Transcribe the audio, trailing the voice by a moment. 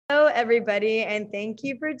Hello, everybody, and thank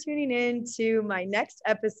you for tuning in to my next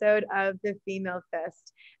episode of the Female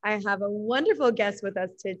Fist. I have a wonderful guest with us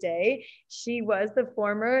today. She was the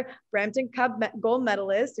former Brampton Cup gold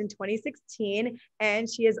medalist in 2016, and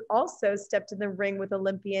she has also stepped in the ring with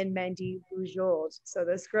Olympian Mandy Bujold. So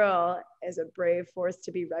this girl is a brave force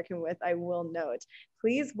to be reckoned with, I will note.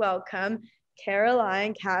 Please welcome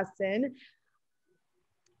Caroline Cassin.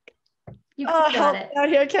 You got it. Out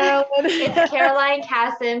here, Caroline. It's Caroline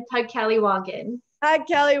Cassin, Pagcaliwangan.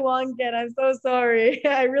 Pagcaliwangan. I'm so sorry.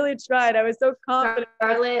 I really tried. I was so confident.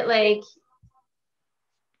 Charlotte,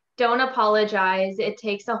 don't apologize. It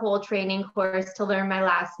takes a whole training course to learn my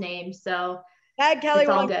last name, so it's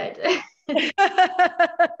all good.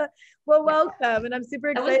 Well, welcome, and I'm super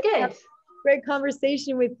excited to have a great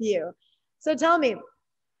conversation with you. So tell me,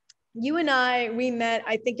 you and we met,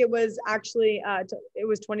 I think it was actually, it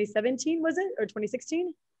was 2017, was it? Or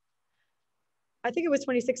 2016? I think it was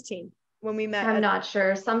 2016 when we met. I'm not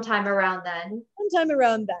sure. Sometime around then.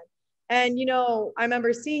 And, you know, I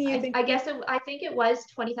remember seeing you. I think it was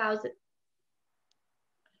 2016?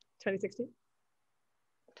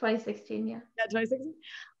 2016, yeah. Yeah, 2016.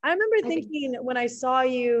 I remember thinking when I saw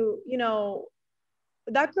you, you know,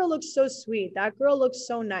 that girl looks so sweet. That girl looks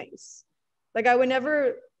so nice. Like I would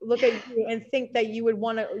never look at you and think that you would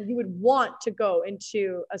want to go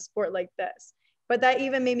into a sport like this. But that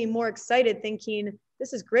even made me more excited, thinking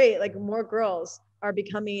this is great. Like more girls are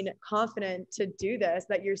becoming confident to do this,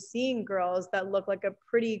 that you're seeing girls that look like a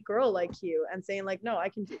pretty girl like you and saying like, no, I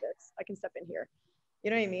can do this. I can step in here. You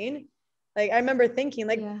know what I mean? Like I remember thinking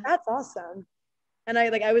like, that's awesome. And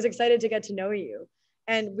I was excited to get to know you.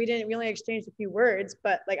 And we didn't really exchange a few words,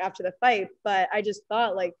 but like after the fight, but I just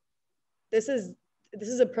thought like, this is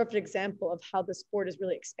a perfect example of how the sport is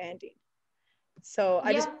really expanding. So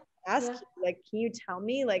I just ask you, like, can you tell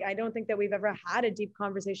me, like, I don't think that we've ever had a deep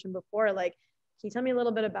conversation before. Like, can you tell me a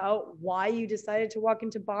little bit about why you decided to walk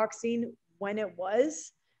into boxing, when it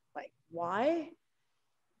was, like, why?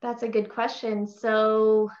 That's a good question.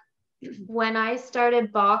 So when I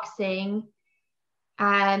started boxing,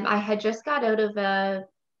 I had just got out of a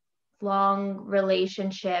long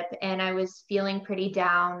relationship and I was feeling pretty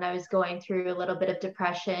down. I was going through a little bit of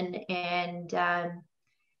depression and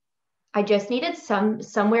I just needed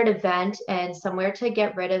somewhere to vent and somewhere to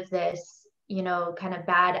get rid of this, you know, kind of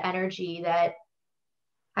bad energy that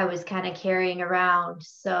I was kind of carrying around.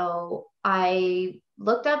 So I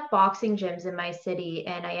looked up boxing gyms in my city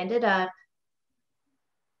and I ended up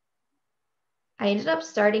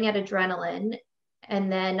starting at Adrenaline.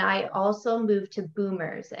 And then I also moved to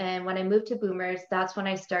Boomers. And when I moved to Boomers, that's when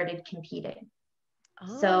I started competing.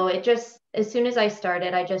 Oh. So it just, as soon as I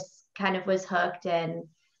started, I just kind of was hooked. And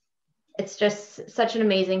it's just such an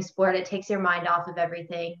amazing sport. It takes your mind off of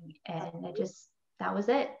everything. And that was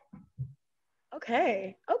it.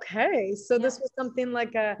 Okay. So this was something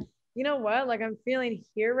like you know what, like I'm feeling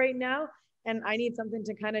here right now. And I need something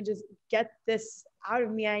to kind of just get this out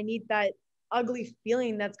of me. I need that ugly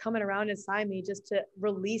feeling that's coming around inside me just to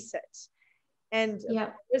release it. And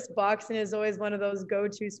this boxing is always one of those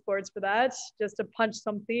go-to sports for that, just to punch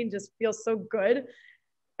something just feels so good.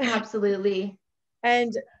 Absolutely.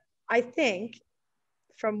 And I think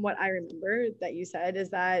from what I remember that you said is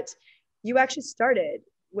that you actually started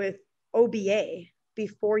with OBA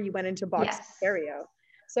before you went into Boxing Ontario.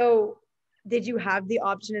 So did you have the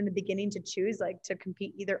option in the beginning to choose like to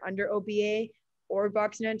compete either under OBA or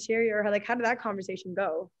Boxing Ontario, or how did that conversation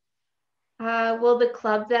go? Well, the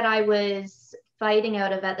club that I was fighting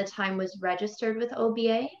out of at the time was registered with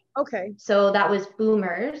OBA. Okay. So that was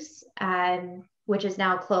Boomers, which is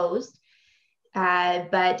now closed.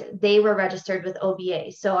 But they were registered with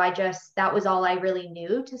OBA. So that was all I really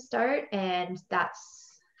knew to start. And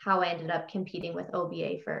that's how I ended up competing with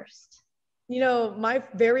OBA first. You know, my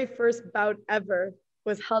very first bout ever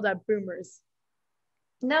was held at Boomers.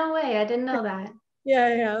 No way. I didn't know that.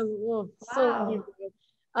 Yeah. Wow. So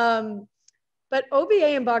but OBA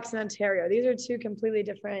and Boxing Ontario, these are two completely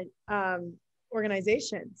different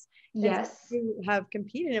organizations. Yes. So you have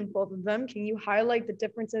competed in both of them. Can you highlight the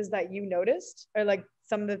differences that you noticed, or like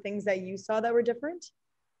some of the things that you saw that were different?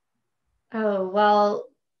 Oh, well,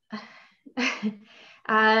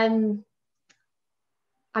 I'm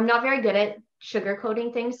not very good at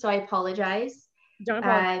sugarcoating things, so I apologize. Don't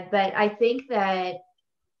apologize. But I think that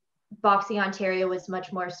Boxing Ontario was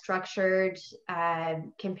much more structured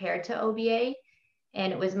compared to OBA,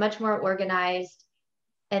 and it was much more organized.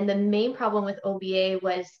 And the main problem with OBA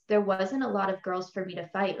was there wasn't a lot of girls for me to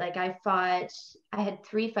fight. Like I had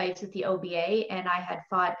 3 fights with the OBA, and I had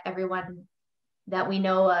fought everyone that we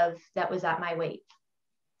know of that was at my weight.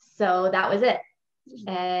 So that was it.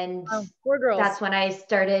 And poor girls. That's when I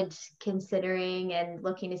started considering and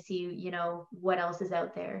looking to see, you know, what else is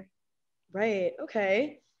out there. Right.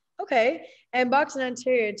 Okay. Okay. And Boxing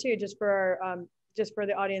Ontario too, just for our just for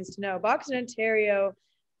the audience to know, Boxing Ontario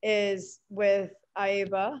is with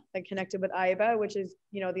AIBA, like connected with AIBA, which is,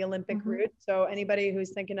 you know, the Olympic route. So anybody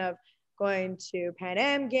who's thinking of going to Pan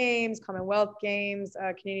Am Games, Commonwealth Games,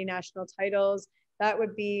 Canadian national titles, that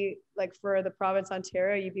would be like for the province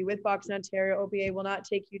Ontario, you'd be with Boxing Ontario. OBA will not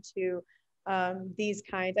take you to these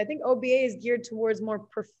kinds. I think OBA is geared towards more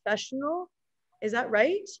professional. Is that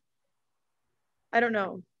right? I don't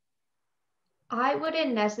know. I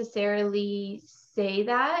wouldn't necessarily say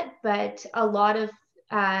that, but a lot of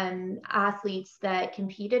athletes that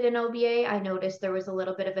competed in OBA, I noticed there was a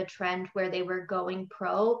little bit of a trend where they were going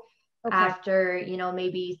pro after, you know,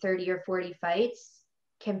 maybe 30 or 40 fights,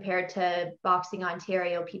 compared to Boxing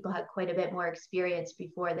Ontario. People had quite a bit more experience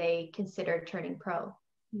before they considered turning pro.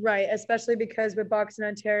 Right, especially because with Boxing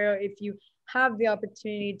Ontario, if you have the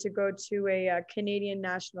opportunity to go to a Canadian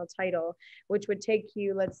national title, which would take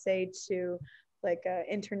you, let's say, to like an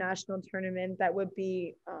international tournament that would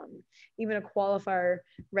be even a qualifier,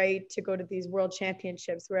 right, to go to these world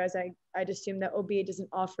championships. Whereas I'd assume that OBA doesn't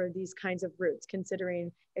offer these kinds of routes,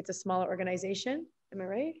 considering it's a smaller organization. Am I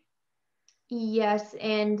right? Yes,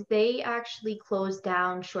 and they actually closed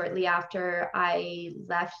down shortly after I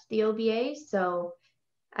left the OBA. So,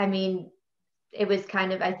 I mean, it was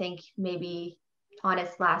kind of, I think, maybe on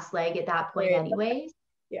its last leg at that point anyways.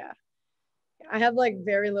 Yeah. I have like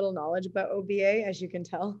very little knowledge about OBA, as you can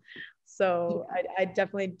tell. So I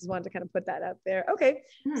definitely just wanted to kind of put that out there. Okay,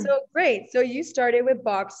 so great. So you started with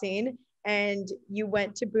boxing and you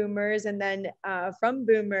went to Boomers, and then from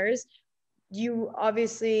Boomers, you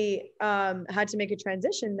obviously had to make a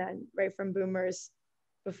transition then, right, from Boomers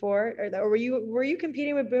before, or were you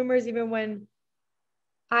competing with Boomers even when?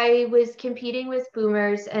 I was competing with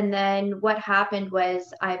Boomers, and then what happened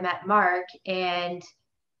was I met Mark and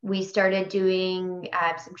we started doing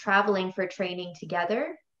some traveling for training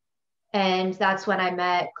together. And that's when I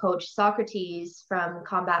met Coach Socrates from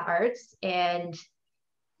Combat Arts. And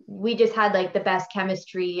we just had like the best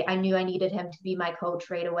chemistry. I knew I needed him to be my coach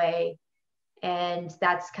right away. And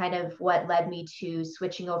that's kind of what led me to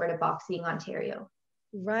switching over to Boxing Ontario.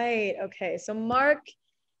 Right. Okay. So Mark,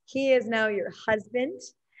 he is now your husband.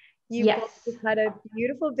 You both had a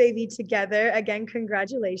beautiful baby together. Again,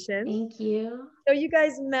 congratulations. Thank you. So you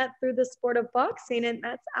guys met through the sport of boxing, and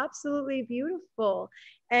that's absolutely beautiful.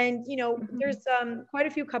 And, you know, there's quite a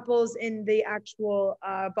few couples in the actual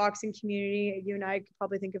boxing community. You and I could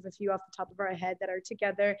probably think of a few off the top of our head that are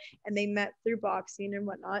together and they met through boxing and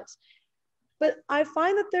whatnot. But I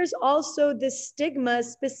find that there's also this stigma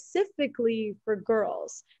specifically for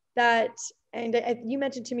girls that, and you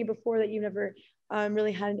mentioned to me before that you never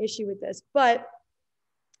really had an issue with this, but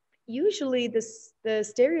usually the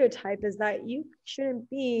stereotype is that you shouldn't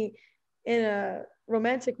be in a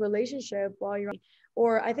romantic relationship while you're,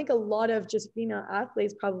 or I think a lot of just female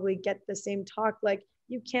athletes probably get the same talk, like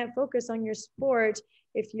you can't focus on your sport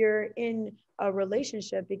if you're in a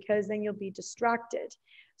relationship because then you'll be distracted.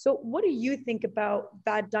 So what do you think about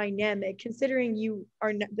that dynamic, considering you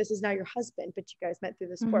are, this is now your husband, but you guys met through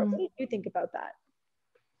the sport? What do you think about that?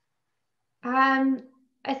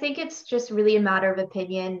 I think it's just really a matter of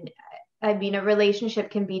opinion. I mean, a relationship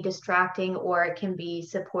can be distracting or it can be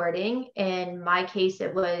supporting. In my case,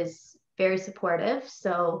 it was very supportive.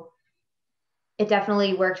 So it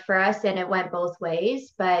definitely worked for us and it went both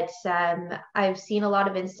ways. But I've seen a lot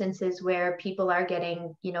of instances where people are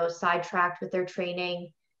getting, you know, sidetracked with their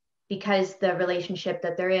training because the relationship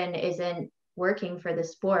that they're in isn't working for the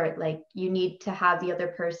sport. Like you need to have the other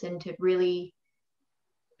person to really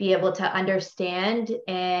be able to understand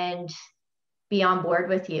and be on board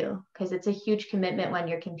with you, because it's a huge commitment when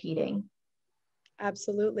you're competing.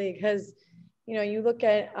 Absolutely. Because, you know, you look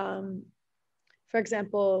at, for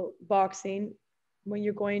example, boxing, when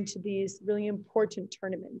you're going to these really important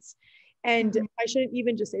tournaments, and I shouldn't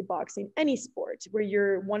even just say boxing, any sport where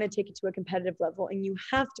you want to take it to a competitive level and you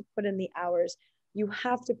have to put in the hours, you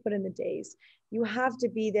have to put in the days, you have to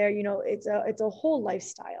be there, you know, it's a whole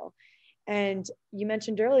lifestyle. And you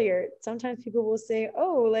mentioned earlier, sometimes people will say,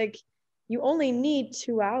 oh, like you only need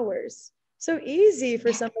 2 hours. So easy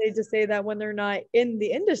for somebody to say that when they're not in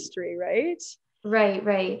the industry, right?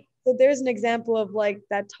 Right. So there's an example of like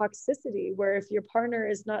that toxicity where if your partner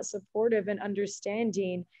is not supportive and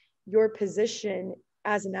understanding your position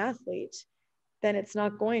as an athlete, then it's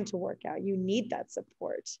not going to work out. You need that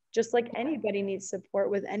support. Just like anybody needs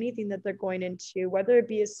support with anything that they're going into, whether it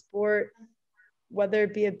be a sport, whether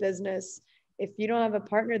it be a business. if you don't have a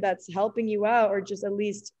partner that's helping you out, or just at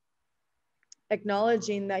least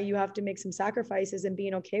acknowledging that you have to make some sacrifices and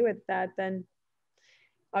being okay with that, then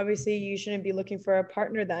obviously you shouldn't be looking for a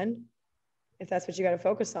partner then, if that's what you got to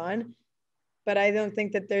focus on. But I don't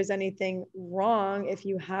think that there's anything wrong if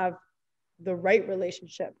you have the right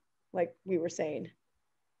relationship, like we were saying.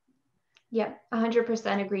 Yeah,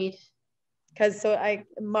 100% agreed. Because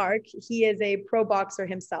Mark, he is a pro boxer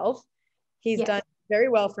himself. He's done very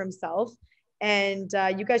well for himself. And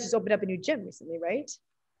you guys just opened up a new gym recently, right?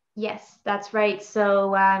 Yes, that's right.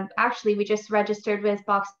 So actually, we just registered with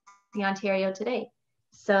Boxing Ontario today.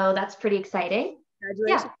 So that's pretty exciting.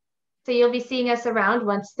 Congratulations. Yeah. So you'll be seeing us around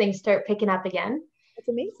once things start picking up again. That's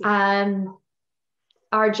amazing.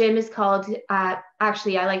 Our gym is called,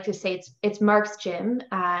 actually, I like to say it's Mark's gym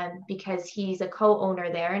because he's a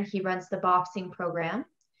co-owner there and he runs the boxing program.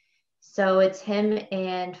 So it's him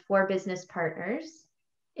and 4 business partners.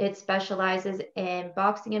 It specializes in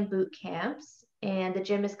boxing and boot camps, and the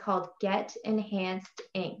gym is called Get Enhanced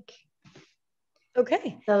Inc.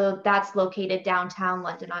 Okay. So that's located downtown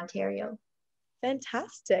London, Ontario.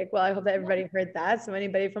 Fantastic. Well, I hope that everybody heard that. So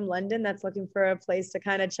anybody from London that's looking for a place to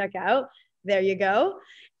kind of check out, there you go.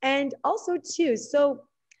 And also too, so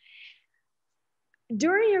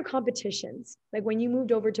during your competitions, like when you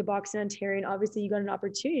moved over to Boxing Ontario, and obviously you got an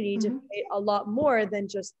opportunity to fight a lot more than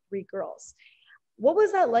just 3 girls. What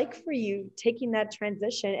was that like for you taking that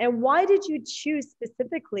transition? And why did you choose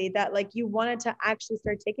specifically that like you wanted to actually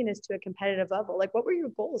start taking this to a competitive level? Like what were your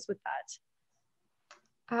goals with that?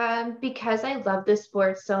 Because I love the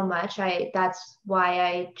sport so much, that's why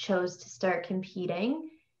I chose to start competing.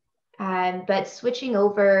 But switching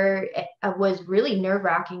over was really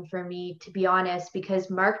nerve-wracking for me, to be honest, because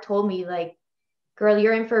Mark told me, like, girl,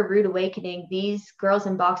 you're in for a rude awakening. These girls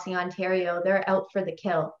in Boxing Ontario, they're out for the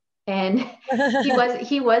kill. And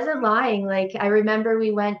he wasn't lying. Like, I remember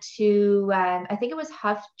we went to, I think it was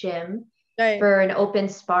Huff Gym for an open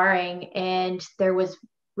sparring, and there was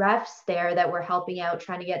refs there that were helping out,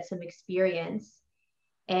 trying to get some experience.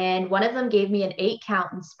 And one of them gave me an 8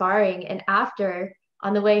 count in sparring. And after,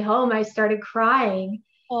 on the way home, I started crying.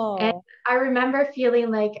 Oh. And I remember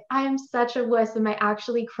feeling like, I'm such a wuss. Am I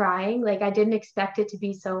actually crying? Like, I didn't expect it to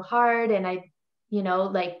be so hard. And I,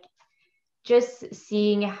 like, just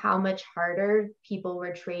seeing how much harder people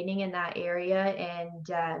were training in that area.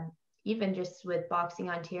 And even just with Boxing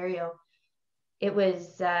Ontario, it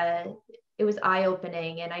was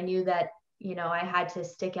eye-opening. And I knew that, I had to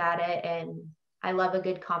stick at it. And I love a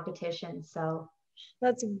good competition. So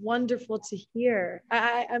that's wonderful to hear.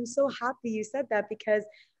 I'm so happy you said that, because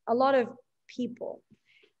a lot of people,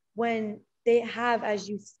 when they have, as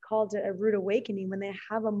you called it, a rude awakening, when they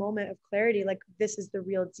have a moment of clarity, like this is the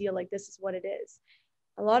real deal, like this is what it is,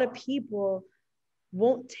 a lot of people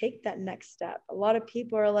won't take that next step. A lot of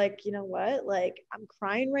people are like, you know what, like I'm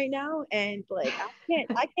crying right now and like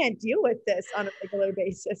I can't deal with this on a regular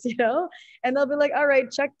basis, and they'll be like, all right,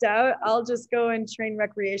 checked out, I'll just go and train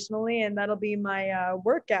recreationally and that'll be my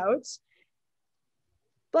workout.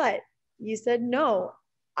 But you said, no,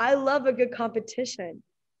 I love a good competition.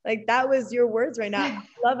 Like that was your words right now. I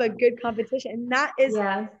love a good competition. And that is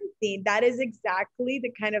that is exactly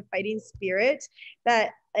the kind of fighting spirit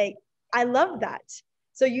that, like, I love that.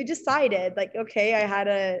 So you decided, like, okay, I had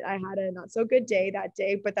a not so good day that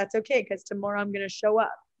day, but that's okay, because tomorrow I'm going to show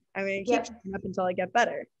up. I'm going to keep showing up until I get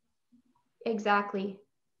better. Exactly.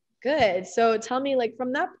 Good. So tell me, like,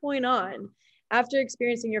 from that point on, after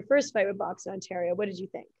experiencing your first fight with Boxing Ontario, what did you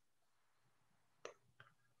think?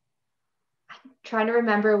 I'm trying to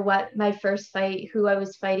remember what my first fight, who I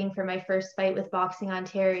was fighting for my first fight with Boxing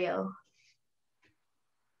Ontario.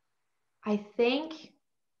 I think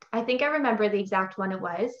I remember the exact one it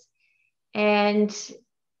was. And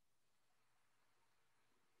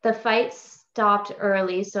the fight stopped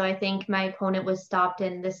early. So I think my opponent was stopped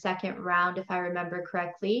in the second round, if I remember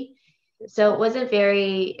correctly. So it wasn't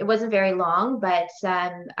very long, but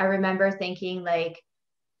I remember thinking, like,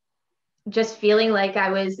 just feeling like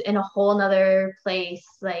I was in a whole nother place,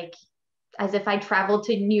 like as if I traveled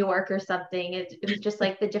to New York or something. It was just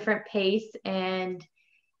like the different pace and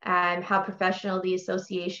how professional the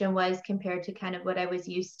association was compared to kind of what I was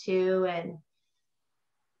used to. And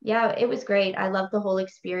yeah, it was great. I loved the whole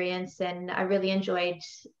experience and I really enjoyed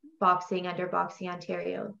boxing under Boxing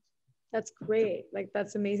Ontario. That's great. Like,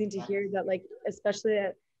 that's amazing to hear that, like, especially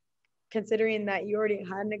considering that you already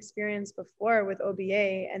had an experience before with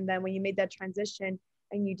OBA, and then when you made that transition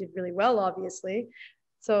and you did really well, obviously.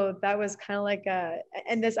 So that was kind of like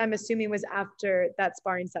and this, I'm assuming, was after that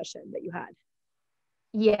sparring session that you had.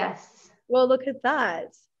 Yes. Well, look at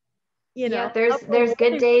that. you know, Yeah, there's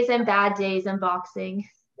good days and bad days in boxing.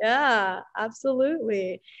 Yeah,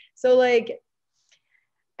 absolutely. So like,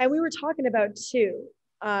 and we were talking about too,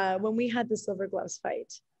 when we had the silver gloves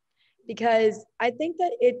fight, because I think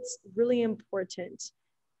that it's really important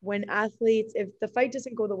when athletes, if the fight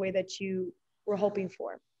doesn't go the way that you were hoping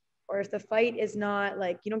for, or if the fight is not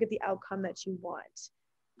like, you don't get the outcome that you want,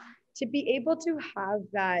 to be able to have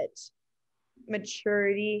that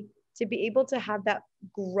maturity, to be able to have that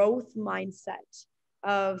growth mindset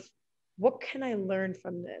of what can I learn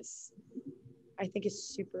from this, I think is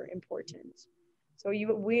super important. So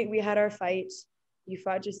we had our fight. You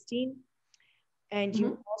fought Justine, and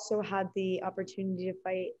you also had the opportunity to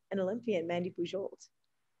fight an Olympian, Mandy Bujold.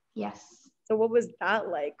 Yes. So what was that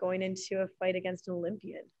like, going into a fight against an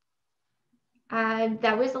Olympian?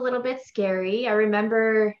 That was a little bit scary. I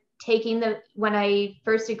remember when I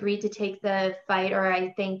first agreed to take the fight, or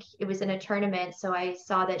I think it was in a tournament. So I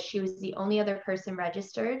saw that she was the only other person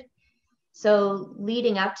registered. So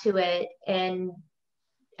leading up to it, and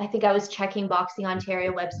I think I was checking Boxing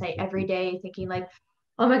Ontario website every day, thinking like,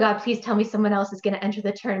 oh my God, please tell me someone else is going to enter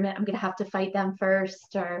the tournament. I'm going to have to fight them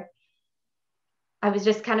first. Or I was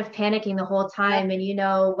just kind of panicking the whole time. And you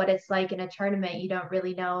know what it's like in a tournament. You don't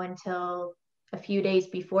really know until a few days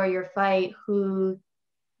before your fight who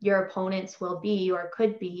your opponents will be or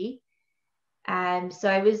could be. And so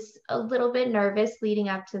I was a little bit nervous leading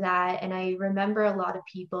up to that. And I remember a lot of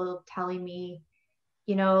people telling me,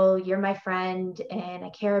 you know, you're my friend and I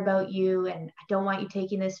care about you and I don't want you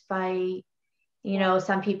taking this fight. You know,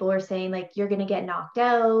 some people were saying like, you're going to get knocked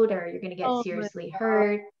out or you're going to get seriously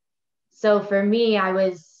hurt. So for me, I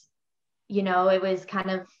was, you know, it was kind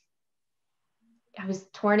of, I was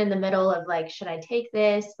torn in the middle of like, should I take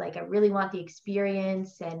this? Like, I really want the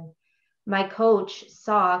experience. And my coach,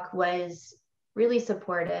 Sock, was really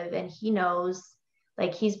supportive and he knows,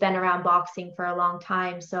 like, he's been around boxing for a long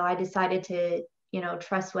time. So I decided to, you know,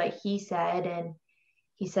 trust what he said. And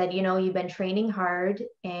he said, you know, you've been training hard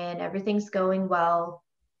and everything's going well.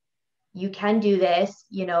 You can do this.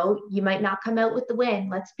 You know, you might not come out with the win.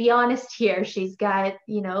 Let's be honest here. She's got,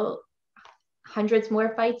 you know, hundreds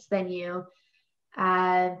more fights than you.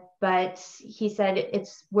 But he said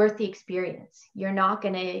it's worth the experience. You're not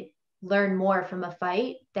going to learn more from a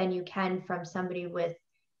fight than you can from somebody with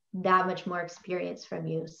that much more experience from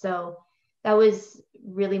you. So that was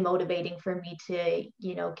really motivating for me to,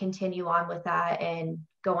 you know, continue on with that and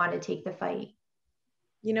go on to take the fight.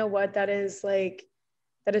 You know what? That is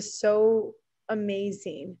so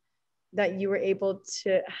amazing that you were able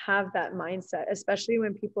to have that mindset, especially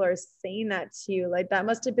when people are saying that to you. Like, that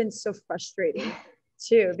must have been so frustrating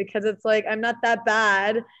too, because it's like, I'm not that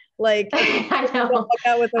bad. Like, I know.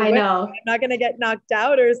 I'm not gonna get knocked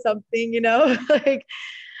out or something, you know. Like,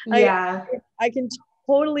 yeah, I can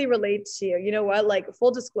totally relate to you. You know what? Like,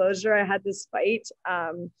 full disclosure, I had this fight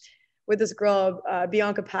with this girl,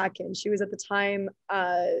 Bianca Pagcaliwangan. She was at the time,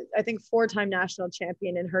 I think, 4-time national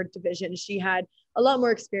champion in her division. She had a lot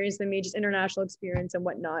more experience than me, just international experience and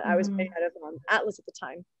whatnot. I was playing out of Atlas at the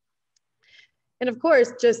time. And of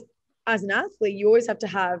course, just as an athlete, you always have to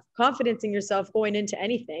have confidence in yourself going into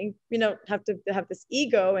anything. You don't have to have this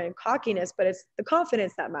ego and cockiness, but it's the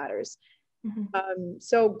confidence that matters.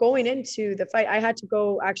 So going into the fight, I had to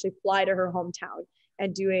go actually fly to her hometown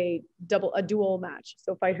and do a dual match.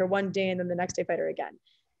 So fight her one day and then the next day fight her again.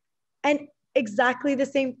 And exactly the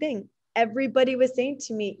same thing. Everybody was saying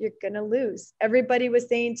to me, you're going to lose. Everybody was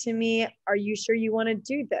saying to me, are you sure you want to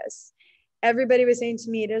do this? Everybody was saying to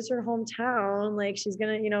me, it is her hometown. Like, she's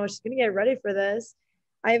going to, you know, she's going to get ready for this.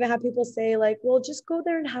 I even had people say like, well, just go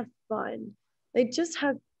there and have fun. Like, just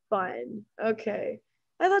have fun. Okay.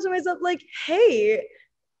 I thought to myself, like, hey,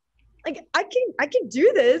 like, I can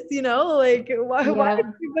do this, you know, like, why is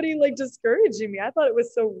everybody like discouraging me? I thought it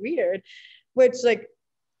was so weird, which, like,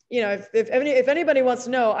 you know, if anybody wants to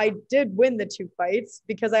know, I did win the 2 fights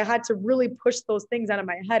because I had to really push those things out of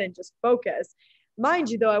my head and just focus. Mind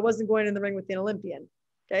you, though, I wasn't going in the ring with the Olympian.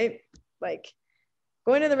 Okay. Like,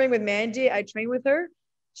 going in the ring with Mandy, I trained with her.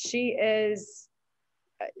 She is,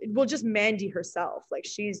 well, just Mandy herself. Like,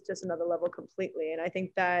 she's just another level completely. And I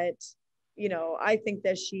think that, you know, I think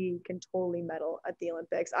that she can totally medal at the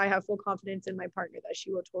Olympics. I have full confidence in my partner that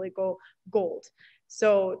she will totally go gold.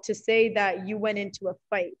 So to say that you went into a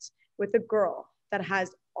fight with a girl that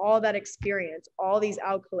has all that experience, all these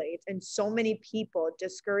accolades, and so many people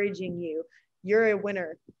discouraging you, you're a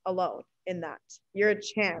winner alone in that. You're a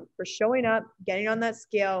champ for showing up, getting on that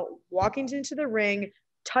scale, walking into the ring,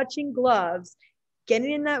 touching gloves,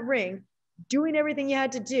 getting in that ring, doing everything you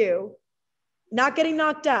had to do, not getting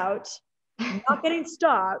knocked out, not getting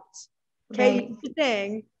stopped. Okay, right.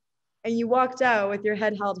 Thing. and you walked out with your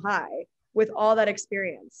head held high with all that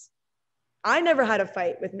experience. I never had a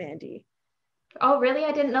fight with Mandy. Oh, really?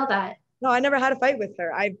 I didn't know that. No, I never had a fight with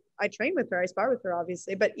her. I train with her. I spar with her,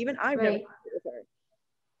 obviously, but even I've never Right. fought with her.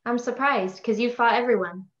 I'm surprised because you fought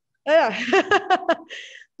everyone. Yeah.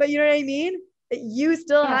 But you know what I mean? You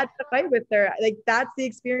still Yeah. had to fight with her. Like, that's the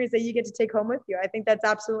experience that you get to take home with you. I think that's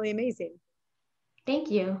absolutely amazing.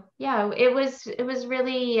 Thank you. Yeah, it was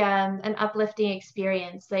really an uplifting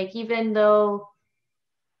experience. Like even though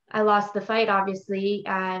I lost the fight, obviously,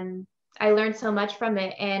 I learned so much from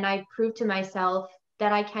it, and I proved to myself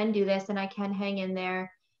that I can do this and I can hang in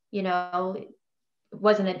there. You know, it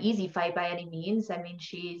wasn't an easy fight by any means. I mean,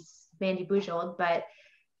 she's Mandy Bujold, but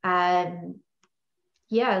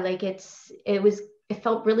yeah, like it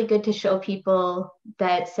felt really good to show people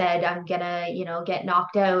that said I'm gonna, get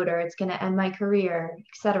knocked out or it's gonna end my career,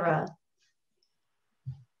 etc.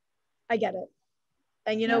 I get it.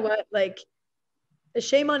 And you know what? Like,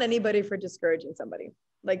 shame on anybody for discouraging somebody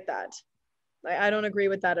like that. I don't agree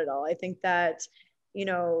with that at all. I think that,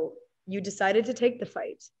 you decided to take the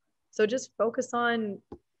fight. So just focus on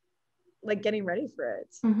like getting ready for it.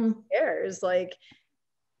 Mm-hmm. Who cares? Like,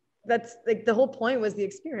 that's like the whole point was the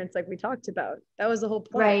experience, like we talked about. That was the whole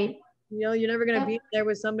point. Right. You're never going to be there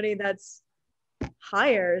with somebody that's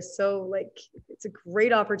higher. So like, it's a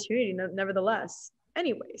great opportunity nevertheless.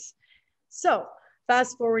 Anyways, so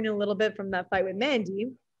fast forwarding a little bit from that fight with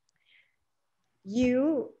Mandy,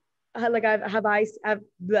 you like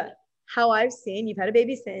how I've seen you've had a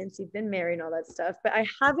baby since, you've been married and all that stuff, but I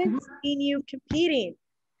haven't seen you competing.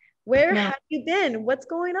 Where have you been? What's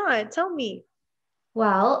going on? Tell me.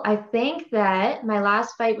 Well, I think that my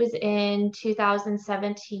last fight was in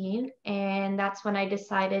 2017, and that's when I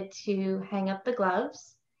decided to hang up the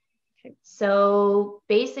gloves. Okay. So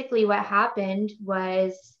basically, what happened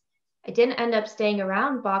was I didn't end up staying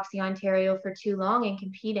around Boxing Ontario for too long and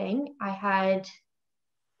competing. I had,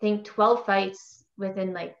 I think, 12 fights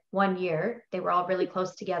within like 1 year. They were all really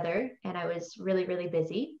close together, and I was really, really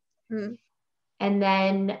busy. Mm-hmm. And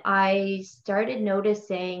then I started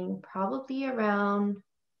noticing probably around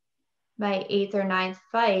my 8th or 9th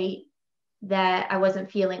fight that I wasn't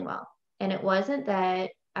feeling well. And it wasn't that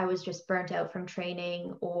I was just burnt out from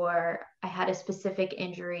training or I had a specific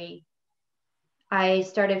injury. I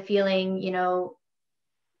started feeling,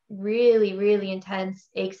 really, really intense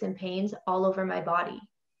aches and pains all over my body.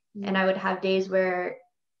 Mm-hmm. And I would have days where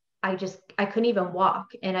I couldn't even walk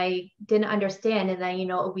and I didn't understand. And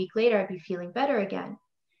then, a week later, I'd be feeling better again.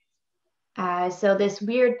 So this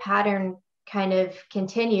weird pattern kind of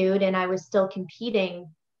continued, and I was still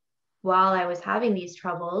competing while I was having these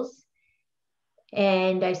troubles.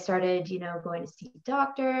 And I started, going to see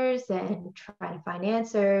doctors and trying to find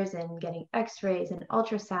answers and getting x-rays and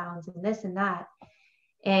ultrasounds and this and that.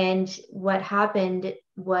 And what happened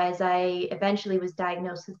was I eventually was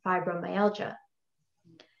diagnosed with fibromyalgia.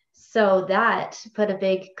 So that put a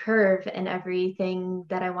big curve in everything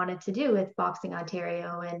that I wanted to do with Boxing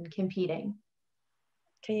Ontario and competing.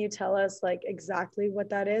 Can you tell us like exactly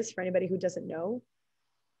what that is for anybody who doesn't know?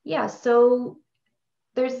 Yeah, so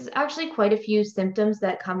there's actually quite a few symptoms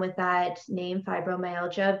that come with that name,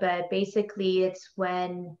 fibromyalgia, but basically it's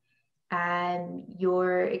when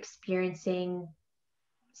you're experiencing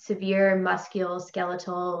severe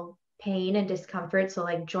musculoskeletal pain and discomfort. So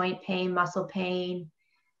like joint pain, muscle pain,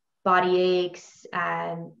 body aches,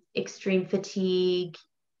 extreme fatigue,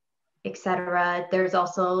 etc. There's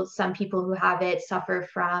also some people who have it suffer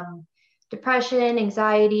from depression,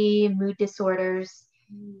 anxiety, mood disorders.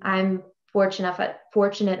 I'm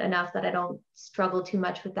fortunate enough that I don't struggle too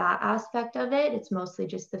much with that aspect of it. It's mostly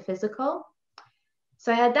just the physical.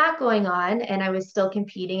 So I had that going on, and I was still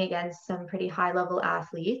competing against some pretty high level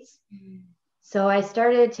athletes. So I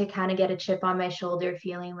started to kind of get a chip on my shoulder,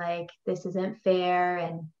 feeling like this isn't fair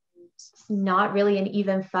and it's not really an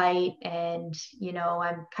even fight. And,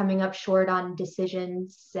 I'm coming up short on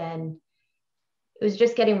decisions, and it was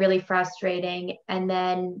just getting really frustrating. And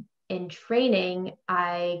then in training,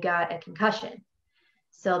 I got a concussion.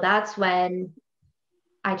 So that's when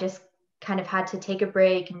I just kind of had to take a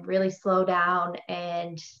break and really slow down.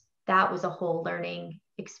 And that was a whole learning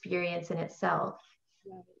experience in itself.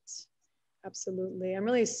 Right. Absolutely. I'm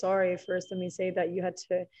really sorry. First, let me say that you had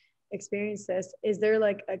to experience this. Is there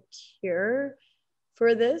like a cure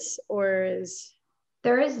for this, or is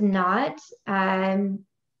there is not?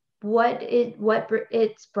 What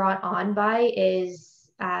it's brought on by is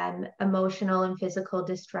emotional and physical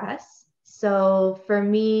distress. So for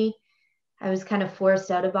me, I was kind of forced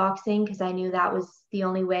out of boxing because I knew that was the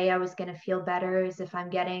only way I was going to feel better, is if I'm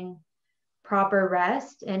getting proper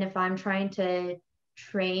rest and if I'm trying to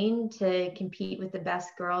train to compete with the best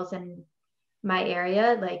girls in my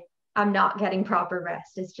area, like I'm not getting proper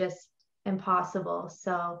rest. It's just impossible.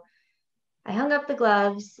 So I hung up the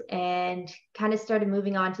gloves and kind of started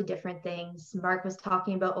moving on to different things. Mark was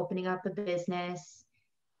talking about opening up a business,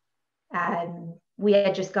 and we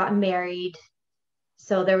had just gotten married.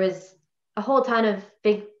 So there was a whole ton of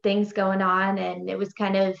big things going on, and it was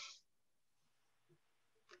kind of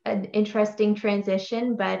an interesting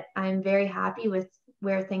transition, but I'm very happy with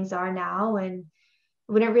where things are now and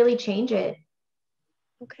wouldn't really change it.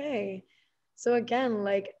 Okay. So again,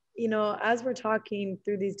 like, you know, as we're talking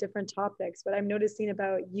through these different topics, what I'm noticing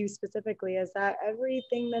about you specifically is that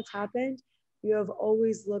everything that's happened, you have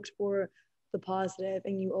always looked for the positive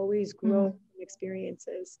and you always grow from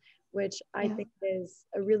experiences, which I think is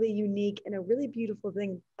a really unique and a really beautiful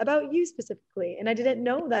thing about you specifically. And I didn't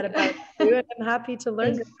know that about you, and I'm happy to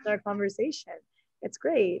learn this in our conversation. It's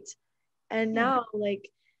great. And now, like,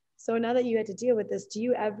 so now that you had to deal with this, do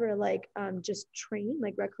you ever like just train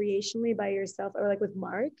like recreationally by yourself or like with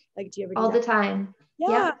Mark? Like, do you ever do all that? the time?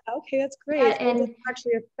 Yeah. Okay, that's great. Yeah, So it and doesn't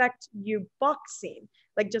actually affect you boxing,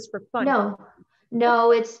 like just for fun.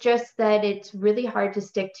 No, it's just that it's really hard to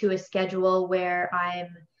stick to a schedule where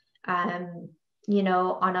I'm,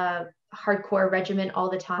 on a hardcore regimen all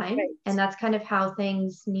the time. Right. And that's kind of how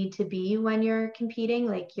things need to be when you're competing,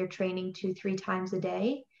 like you're training 2-3 times a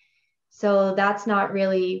day. So that's not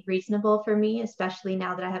really reasonable for me, especially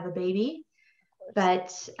now that I have a baby.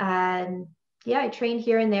 But I train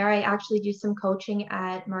here and there. I actually do some coaching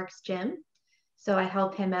at Mark's gym. So I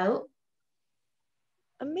help him out.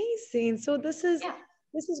 Amazing. So this is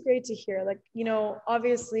great to hear. Like, you know,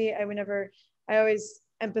 obviously I always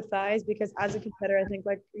empathize because as a competitor, I think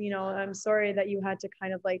like, you know, I'm sorry that you had to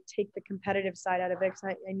kind of like take the competitive side out of it. Cause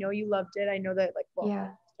I know you loved it. I know that like,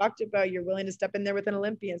 well, talked about you're willing to step in there with an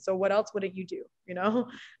Olympian. So what else would you do? You know,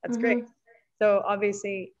 that's great. So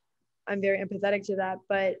obviously I'm very empathetic to that,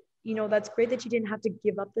 but you know, that's great that you didn't have to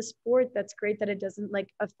give up the sport. That's great that it doesn't like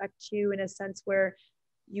affect you in a sense where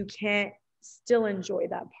you can't still enjoy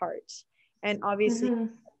that part. And obviously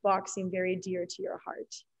boxing very dear to your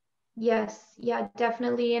heart. Yes, yeah,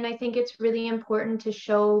 definitely. And I think it's really important to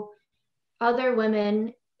show other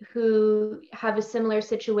women who have a similar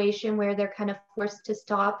situation where they're kind of forced to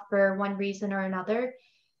stop for one reason or another,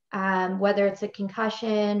 whether it's a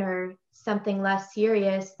concussion or something less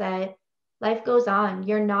serious, that life goes on.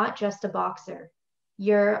 You're not just a boxer.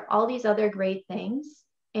 You're all these other great things.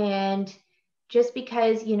 And just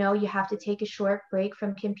because, you have to take a short break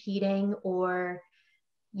from competing, or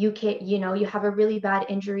you can't, you have a really bad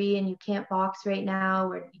injury and you can't box right now,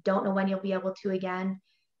 or you don't know when you'll be able to again.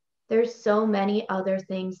 There's so many other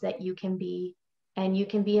things that you can be, and you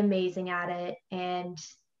can be amazing at it. And,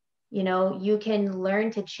 you can learn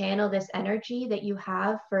to channel this energy that you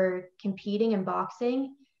have for competing and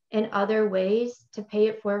boxing in other ways to pay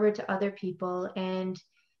it forward to other people, and,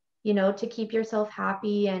 to keep yourself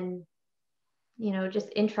happy and, just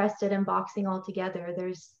interested in boxing altogether.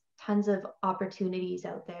 There's tons of opportunities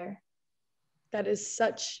out there. That is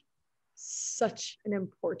such an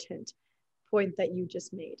important point that you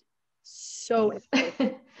just made. So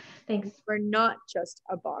important. Thanks. You're not just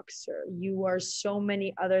a boxer. You are so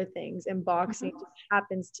many other things, and boxing just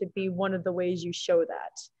happens to be one of the ways you show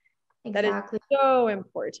that. Exactly. That is so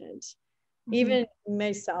important. Even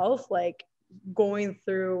myself, like going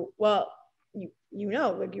through, well,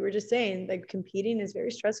 like you were just saying, like competing is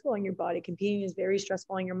very stressful on your body. Competing is very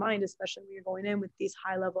stressful on your mind, especially when you're going in with these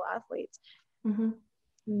high level athletes.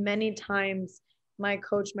 Many times my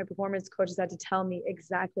performance coaches had to tell me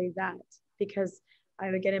exactly that, because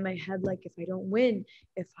I would get in my head, like, if I don't win,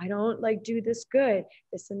 if I don't like do this good,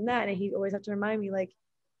 this and that. And he'd always have to remind me, like,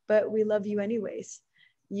 but we love you anyways.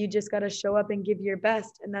 You just got to show up and give your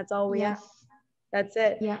best. And that's all we ask. That's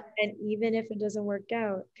it. Yeah. And even if it doesn't work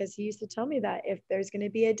out, because he used to tell me that if there's going to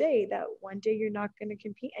be a day that one day you're not going to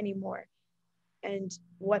compete anymore, and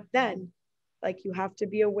what then? Like, you have to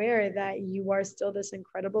be aware that you are still this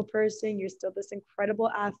incredible person. You're still this incredible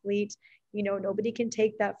athlete. You know, nobody can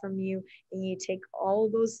take that from you. And you take all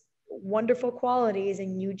of those wonderful qualities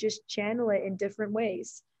and you just channel it in different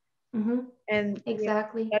ways. And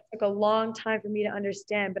exactly, that took a long time for me to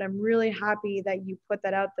understand, but I'm really happy that you put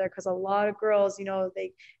that out there, because a lot of girls,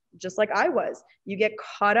 they, just like I was, you get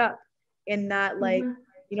caught up in that, like,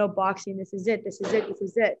 boxing, this is it.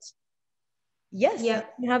 Yes,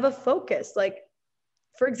 you have a focus. Like,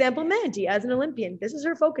 for example, Mandy as an Olympian, this is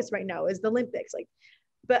her focus right now, is the Olympics. Like,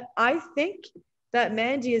 but I think that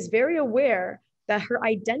Mandy is very aware that her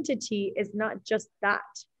identity is not just that.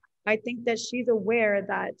 I think that she's aware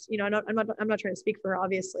that, I'm not trying to speak for her,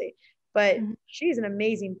 obviously, but she's an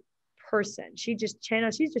amazing person. She's just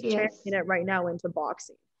channeling it right now into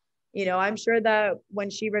boxing. You know, I'm sure that when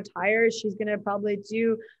she retires, she's going to probably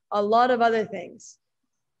do a lot of other things,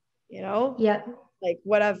 you know, like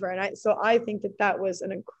whatever. And so I think that was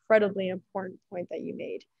an incredibly important point that you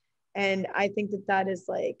made. And I think that is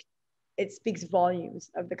like, it speaks volumes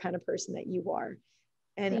of the kind of person that you are.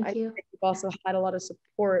 And I think you've also had a lot of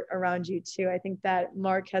support around you too. I think that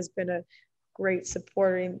Mark has been a great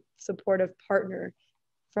supportive partner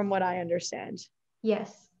from what I understand.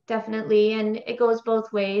 Yes, definitely. And it goes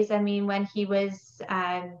both ways. I mean, when he was,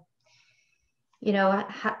 you know,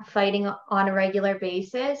 fighting on a regular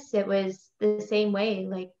basis, it was the same way.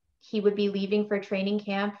 Like he would be leaving for training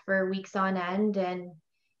camp for weeks on end, and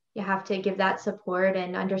you have to give that support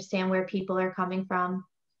and understand where people are coming from.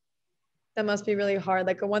 That must be really hard.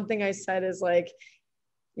 Like one thing I said is like,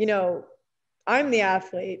 you know, I'm the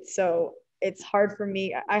athlete, so it's hard for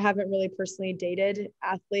me. I haven't really personally dated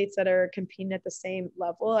athletes that are competing at the same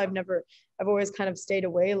level. I've always kind of stayed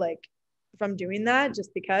away like from doing that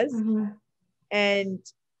just because. And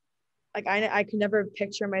like, I could never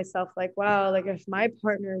picture myself like, wow, like if my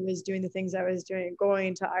partner was doing the things I was doing,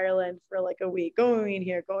 going to Ireland for like a week, going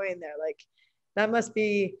here, going there, like that must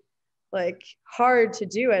be like hard to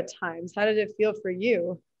do at times. How did it feel for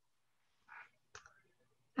you?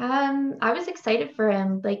 I was excited for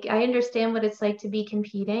him. Like I understand what it's like to be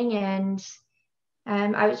competing, and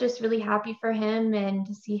I was just really happy for him, and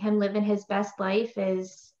to see him living his best life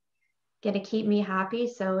is going to keep me happy.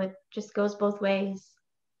 So it just goes both ways.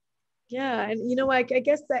 Yeah. And you know, I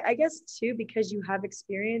guess too, because you have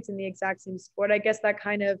experience in the exact same sport, I guess that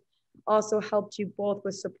kind of also helped you both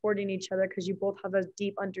with supporting each other because you both have a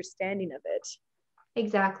deep understanding of it.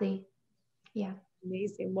 Exactly. Yeah.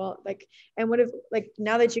 Amazing. Well, like, and what if, like,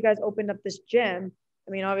 now that you guys opened up this gym,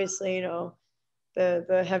 I mean, obviously, you know,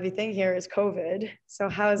 the heavy thing here is COVID. So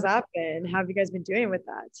how has that been? How have you guys been doing with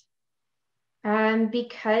that?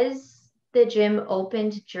 Because the gym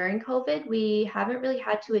opened during COVID, we haven't really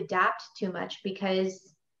had to adapt too much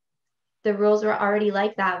because the rules were already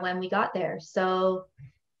like that when we got there. So,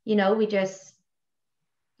 you know, we just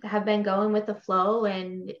have been going with the flow,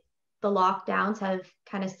 and the lockdowns have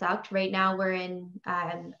kind of sucked. Right now we're in,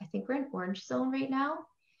 I think we're in orange zone right now.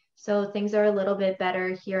 So things are a little bit better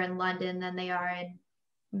here in London than they are in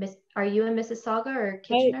are you in Mississauga or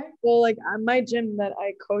Kitchener? Well, like my gym that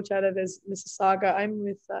I coach out of is Mississauga. I'm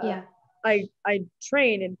with, I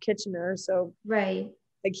train in Kitchener. So right.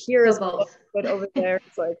 Like here so is both. But over there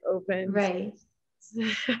it's like open. Right.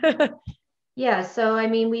 Yeah. So, I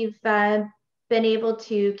mean, we've been able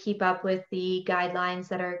to keep up with the guidelines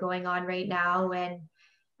that are going on right now.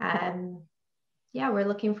 And yeah, we're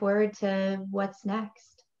looking forward to what's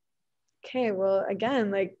next. Okay. Well,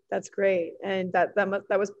 again, like that's great. And that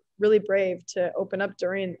was really brave to open up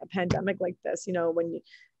during a pandemic like this, you know, when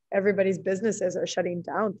everybody's businesses are shutting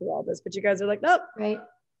down through all this, but you guys are like, nope. Right.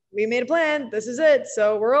 We made a plan. This is it.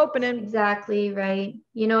 So we're opening. Exactly. Right.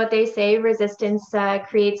 You know what they say, resistance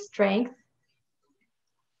creates strength.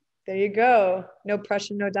 There you go. No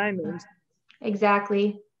pressure, no diamond.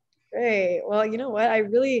 Exactly. Great. Well, you know what? I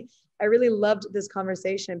really loved this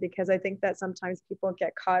conversation because I think that sometimes people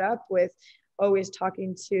get caught up with always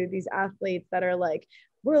talking to these athletes that are like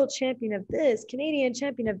world champion of this, Canadian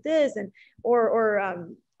champion of this, and or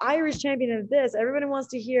Irish champion of this. Everybody wants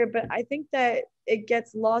to hear, but I think that it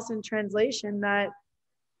gets lost in translation that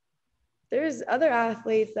there's other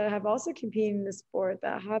athletes that have also competed in the sport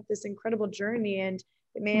that have this incredible journey, and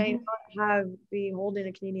they may not be holding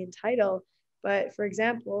a Canadian title. But for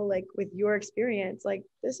example, like with your experience, like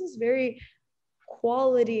this is very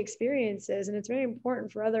quality experiences, and it's very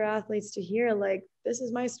important for other athletes to hear, like, this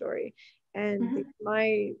is my story, and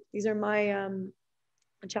these are my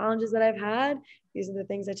challenges that I've had. These are the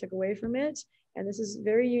things I took away from it. And this is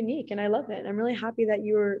very unique, and I love it. And I'm really happy that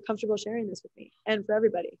you were comfortable sharing this with me and for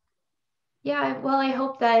everybody. Yeah, well, I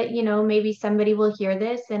hope that, you know, maybe somebody will hear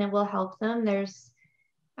this and it will help them. There's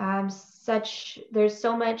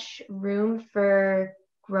so much room for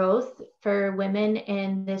growth for women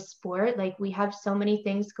in this sport. Like we have so many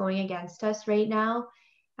things going against us right now.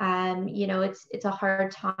 You know, it's a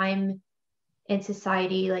hard time in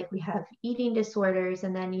society. Like we have eating disorders,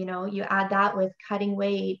 and then, you know, you add that with cutting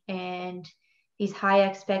weight and these high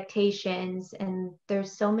expectations, and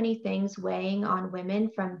there's so many things weighing on women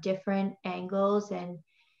from different angles. And,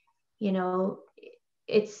 you know,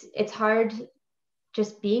 it's hard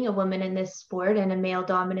just being a woman in this sport and a male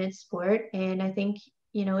dominant sport. And I think,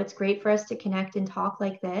 you know, it's great for us to connect and talk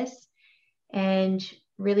like this and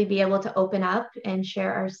really be able to open up and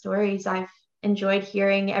share our stories. I've enjoyed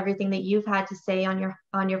hearing everything that you've had to say on your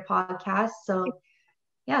podcast. So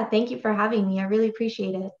yeah, thank you for having me. I really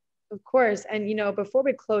appreciate it. Of course. And, before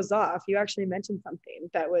we close off, you actually mentioned something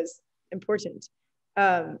that was important.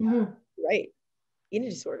 Right. Eating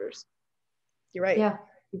disorders. You're right. Yeah.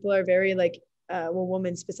 People are very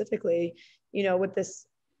women specifically, with this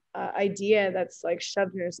idea that's like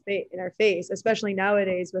shoved in our face, especially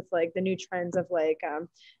nowadays with like the new trends of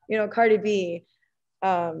Cardi B,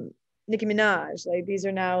 Nicki Minaj, like these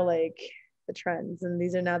are now like the trends, and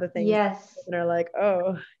these are now the things yes. that are like,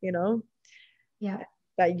 oh, yeah,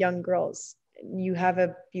 that young girls, you have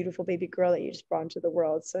a beautiful baby girl that you just brought into the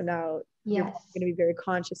world. So now you're going to be very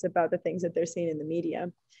conscious about the things that they're seeing in the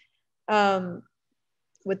media.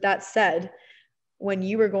 With that said, when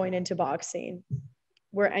you were going into boxing,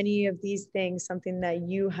 were any of these things something that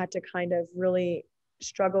you had to kind of really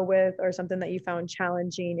struggle with, or something that you found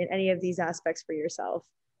challenging in any of these aspects for yourself?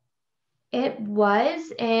 It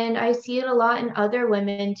was, and I see it a lot in other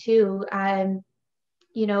women too.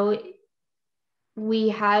 We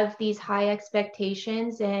have these high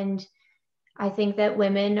expectations, and I think that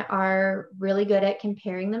women are really good at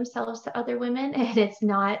comparing themselves to other women, and it's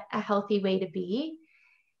not a healthy way to be.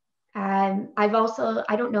 I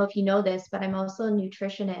don't know if you know this, but I'm also a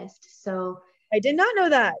nutritionist. So I did not know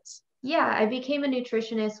that. Yeah, I became a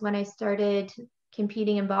nutritionist when I started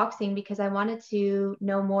competing in boxing because I wanted to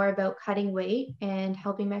know more about cutting weight and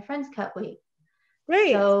helping my friends cut weight.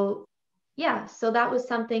 Great. So that was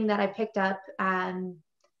something that I picked up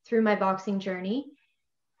through my boxing journey.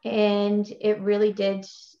 And it really did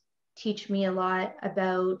teach me a lot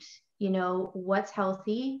about, what's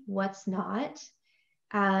healthy, what's not.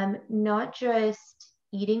 Not just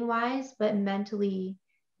eating wise, but mentally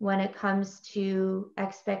when it comes to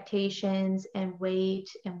expectations and weight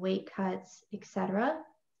cuts, etc.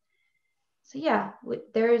 So yeah,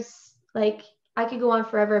 there's I could go on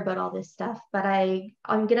forever about all this stuff, but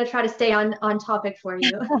I'm gonna try to stay on topic for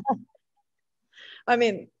you. I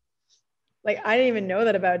mean, I didn't even know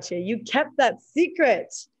that about you. You kept that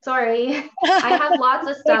secret. Sorry. I have lots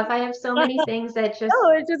of stuff. I have so many things that just... No,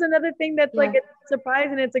 it's just another thing that's like a surprise,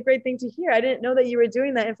 and it's a great thing to hear. I didn't know that you were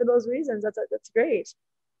doing that. And for those reasons, that's great.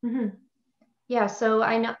 Mm-hmm. Yeah. So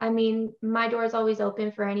my door is always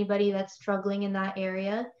open for anybody that's struggling in that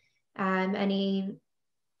area. Any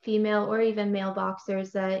female or even male boxers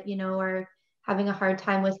that, are having a hard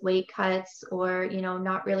time with weight cuts, or,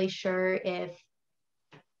 not really sure if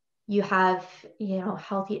you have,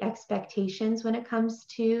 healthy expectations when it comes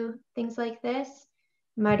to things like this.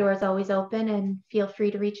 My door is always open, and feel free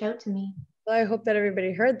to reach out to me. Well, I hope that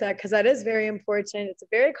everybody heard that, because that is very important. It's a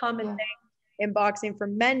very common thing in boxing for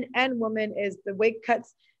men and women, is the weight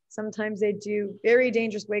cuts. Sometimes they do very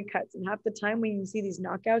dangerous weight cuts. And half the time when you see these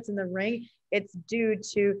knockouts in the ring, it's due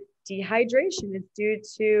to dehydration. It's due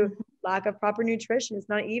to lack of proper nutrition. It's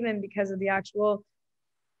not even because of the actual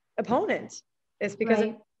opponent. It's because of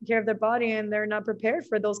taking care of their body, and they're not prepared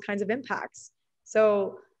for those kinds of impacts.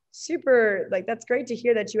 So super, that's great to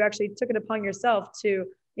hear that you actually took it upon yourself to,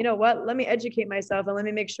 let me educate myself and let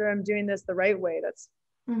me make sure I'm doing this the right way. That's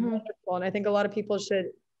wonderful. And I think a lot of people should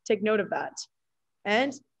take note of that.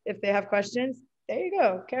 And if they have questions, there you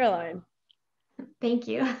go, Caroline. Thank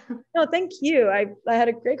you. No, thank you. I had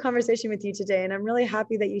a great conversation with you today, and I'm really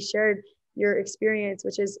happy that you shared your experience,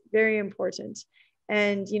 which is very important.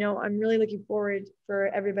 And, I'm really looking forward for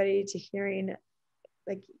everybody to hearing,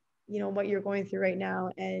 what you're going through right now,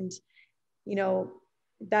 and,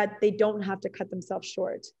 that they don't have to cut themselves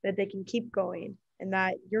short, that they can keep going, and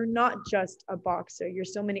that you're not just a boxer. You're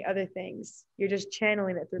so many other things. You're just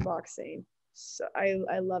channeling it through boxing. So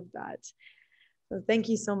I love that. So thank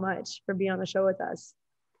you so much for being on the show with us.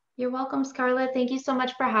 You're welcome, Scarlett. Thank you so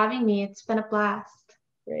much for having me. It's been a blast.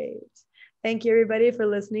 Great. Thank you, everybody, for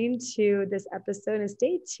listening to this episode, and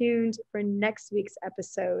stay tuned for next week's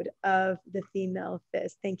episode of The Female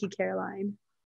Fist. Thank you, Caroline.